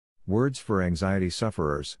Words for anxiety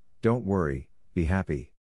sufferers: don't worry, be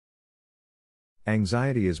happy.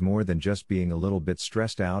 Anxiety is more than just being a little bit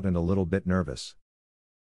stressed out and a little bit nervous.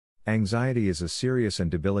 Anxiety is a serious and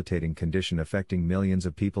debilitating condition affecting millions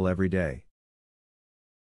of people every day.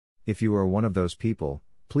 If you are one of those people,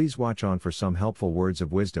 please watch on for some helpful words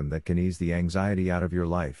of wisdom that can ease the anxiety out of your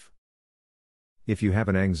life. If you have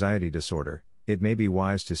an anxiety disorder, it may be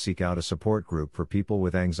wise to seek out a support group for people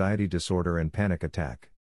with anxiety disorder and panic attack.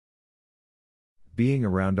 Being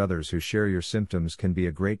around others who share your symptoms can be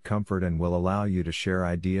a great comfort and will allow you to share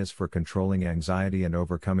ideas for controlling anxiety and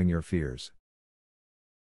overcoming your fears.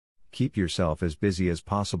 Keep yourself as busy as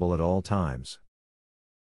possible at all times.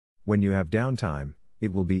 When you have downtime,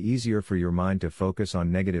 it will be easier for your mind to focus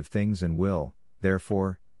on negative things and will,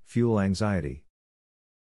 therefore, fuel anxiety.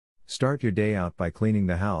 Start your day out by cleaning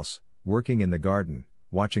the house, working in the garden,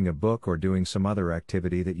 watching a book, or doing some other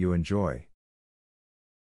activity that you enjoy.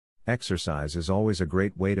 Exercise is always a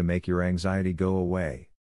great way to make your anxiety go away.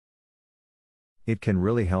 It can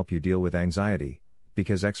really help you deal with anxiety,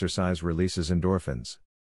 because exercise releases endorphins.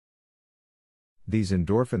 These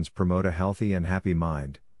endorphins promote a healthy and happy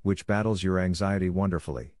mind, which battles your anxiety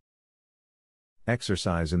wonderfully.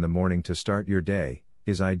 Exercise in the morning to start your day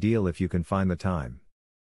is ideal if you can find the time.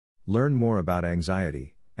 Learn more about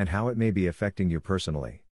anxiety and how it may be affecting you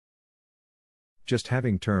personally. Just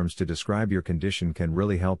having terms to describe your condition can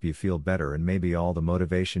really help you feel better and may be all the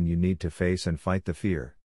motivation you need to face and fight the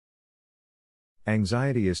fear.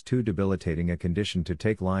 Anxiety is too debilitating a condition to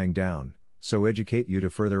take lying down, so educate you to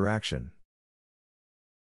further action.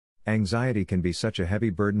 Anxiety can be such a heavy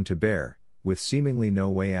burden to bear, with seemingly no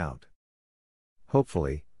way out.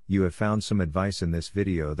 Hopefully, you have found some advice in this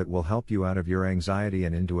video that will help you out of your anxiety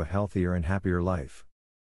and into a healthier and happier life.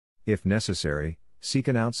 If necessary, seek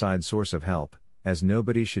an outside source of help, as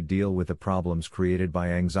nobody should deal with the problems created by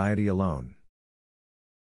anxiety alone.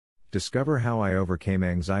 Discover how I overcame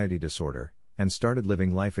anxiety disorder and started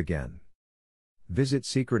living life again. Visit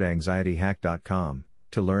secretanxietyhack.com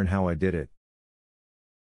to learn how I did it.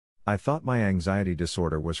 I thought my anxiety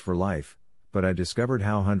disorder was for life, but I discovered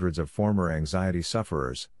how hundreds of former anxiety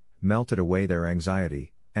sufferers melted away their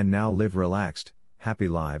anxiety and now live relaxed, happy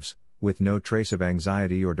lives with no trace of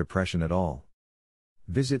anxiety or depression at all.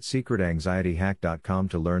 Visit secretanxietyhack.com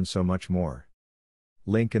to learn so much more.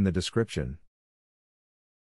 Link in the description.